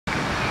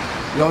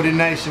Yo, the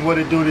nation, what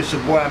it do? This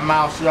your boy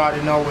Mouse. You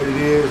already know what it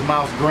is.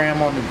 Mouse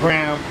Graham on the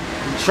gram.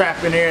 We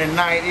trapping every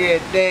night, every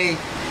day.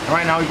 And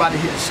right now we about to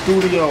hit the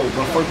studio.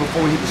 But first,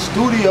 before we hit the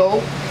studio,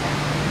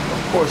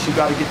 of course you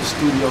gotta get the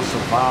studio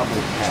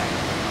survival pack.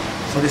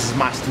 So this is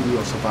my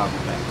studio survival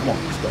pack. Come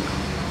on, let's go.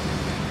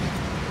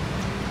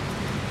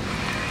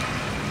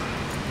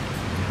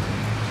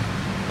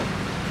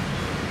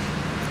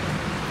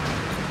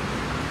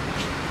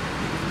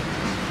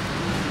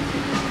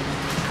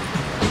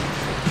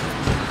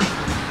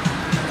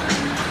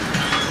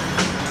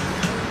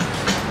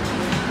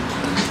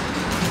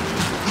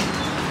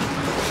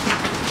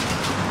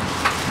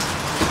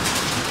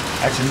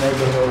 At your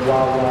neighborhood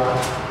Wawa.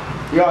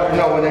 You already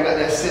know when they got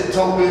that sit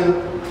toe bill,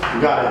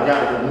 you gotta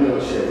get real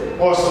shit.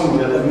 Or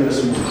smoothie, let me get a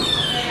smoothie.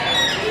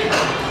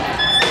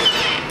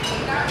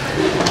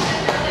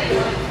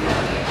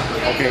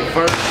 Okay,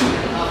 first,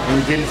 when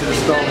we get into the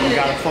store, we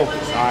gotta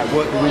focus. Alright,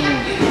 what do we need?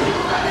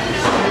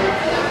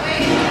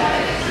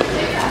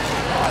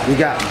 We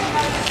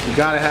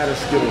gotta have the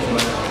Skittles,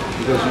 man.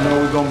 Because you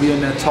know we're gonna be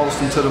in there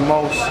toasting to the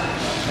most.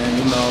 And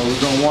you know, we're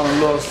gonna want a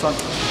little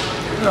something,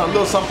 you know, a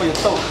little something for your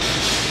throat.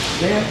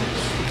 Yeah.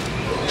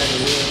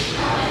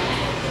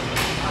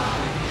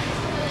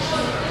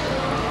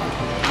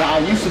 Now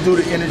I used to do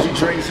the energy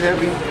drinks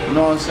heavy, you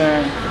know what I'm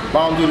saying? But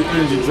I don't do the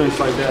energy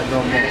drinks like that no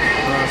more. You know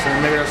what I'm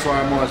saying? Maybe that's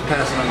why I'm always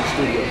passing on the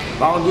studio.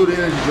 But I don't do the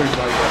energy drinks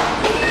like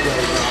that.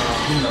 Because,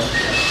 you know,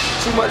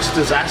 too much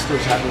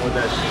disasters happen with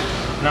that shit.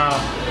 Now,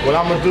 what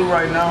I'm gonna do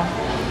right now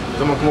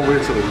is I'm gonna come over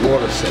here to the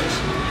water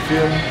section.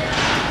 Feel me?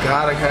 You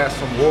gotta have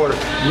some water.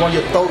 You want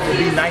your throat to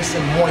be nice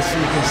and moist so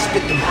you can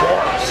spit them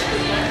bars.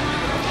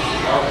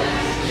 I'm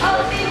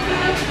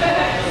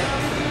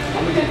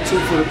gonna get 2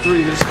 for the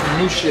 3. This is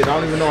new shit. I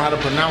don't even know how to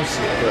pronounce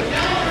it, but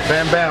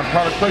bam bam,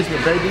 product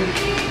placement, baby.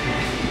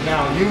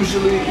 Now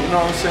usually, you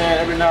know what I'm saying,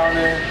 every now and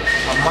then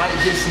I might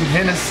get some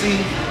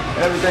Hennessy.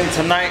 Everything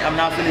tonight, I'm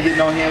not finna get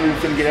no Henny, we're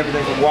finna get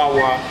everything from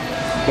Wawa.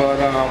 But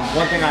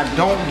one thing I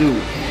don't do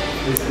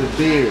is the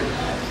beer.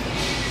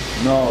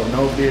 No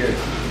beer.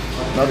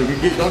 No,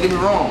 don't get me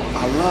wrong,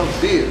 I love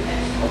beer,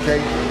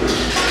 okay?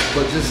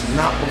 But just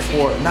not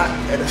before, not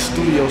at a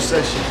studio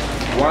session.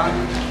 Why?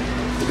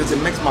 Because it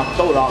makes my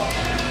throat out.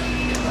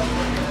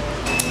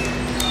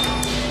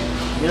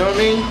 You know what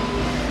I mean?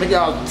 Make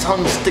y'all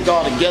tongue stick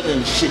all together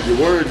and shit. Your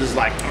words is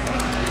like,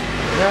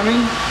 you know what I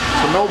mean?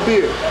 So no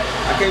beer.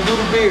 I can't do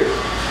the beer.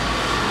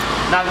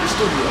 Not in the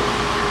studio.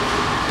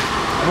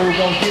 What we're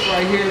gonna get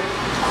right here,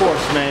 of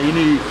course, man, you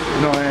need, you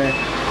know, a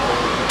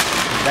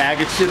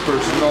bag of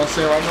chippers, you know what I'm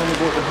saying? Right now I'm gonna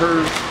go with the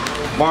Herb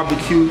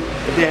barbecue.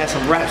 If they had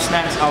some wrap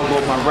snacks, I would go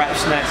with my wrap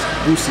snacks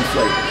juicy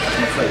flavor. That's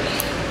my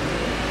flavor.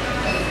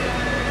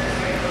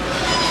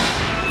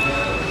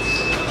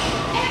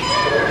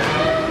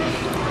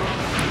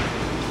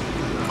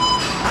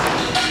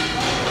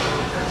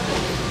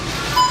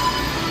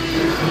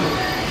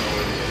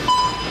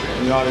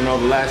 You already know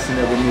the last thing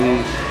that we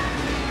need.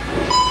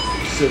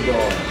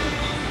 Cigar.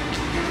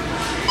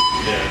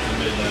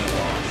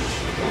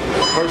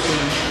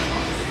 Personally,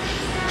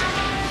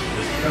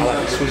 I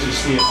like to switch your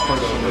seat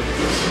personally.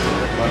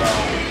 But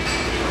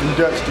the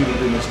Dutch do the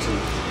business too.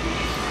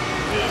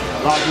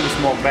 A lot of people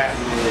smoke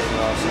backwoods, you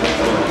know what I'm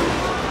saying?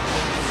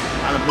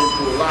 I've been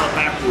through a lot of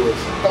backwoods.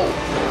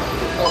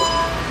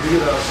 You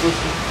get a switch,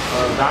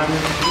 diamond?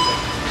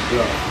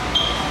 Yeah.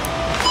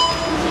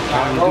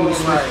 Diamond do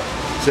the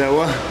say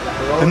what?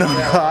 No,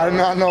 I do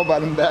not know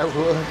about them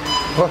backwoods.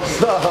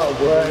 What's up,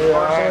 boy?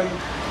 Right?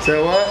 Say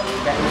what?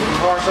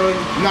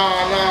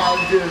 Nah,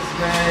 just,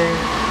 man.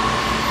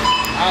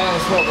 I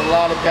done smoked a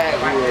lot of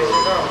backwoods.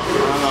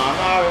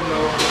 I already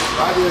know.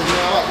 I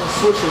like the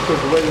switcher because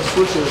the way the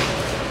switcher,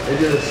 it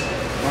just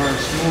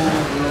burns smooth,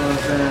 you know what I'm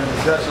saying? The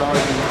Dutch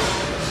already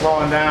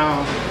slowing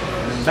down.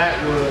 And the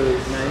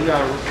backwoods, man, you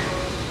gotta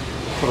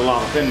put a lot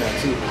of in there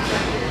too.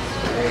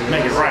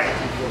 Make it right.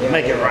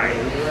 Make it right.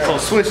 So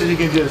switches you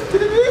can just.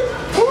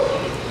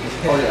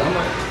 Oh yeah, I'm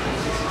like.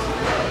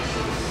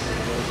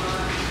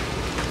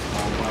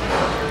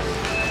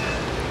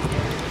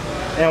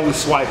 And we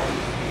swiping.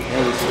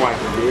 Dude.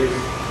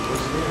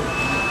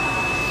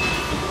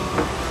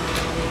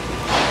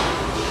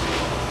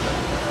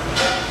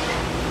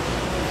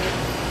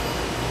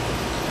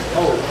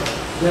 Oh,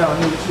 yeah, I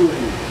need 2 of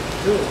you.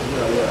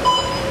 Yeah.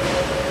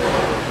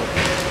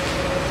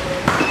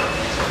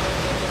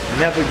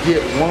 Never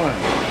get one.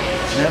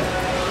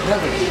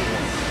 Never get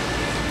one.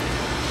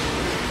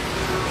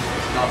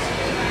 Awesome.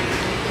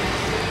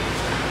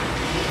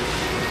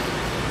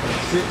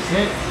 6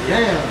 cents?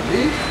 Damn,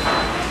 dude.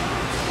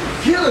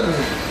 Killing me.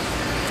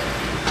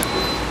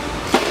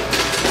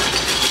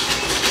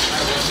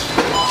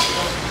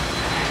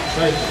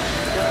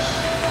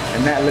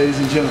 And that, ladies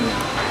and gentlemen, is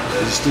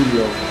the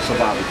studio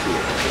survival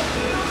tour.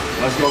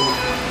 Let's go.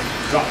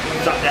 Drop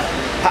that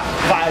hot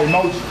fire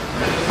emoji.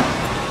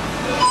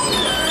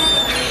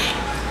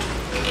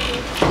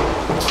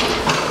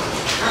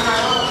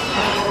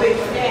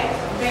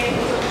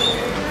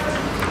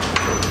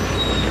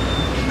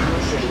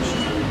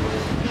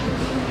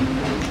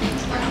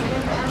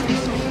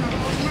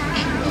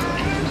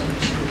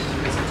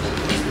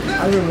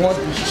 I didn't want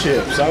these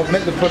chips. I was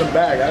meant to put them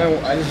back.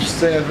 I didn't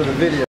say it for the video.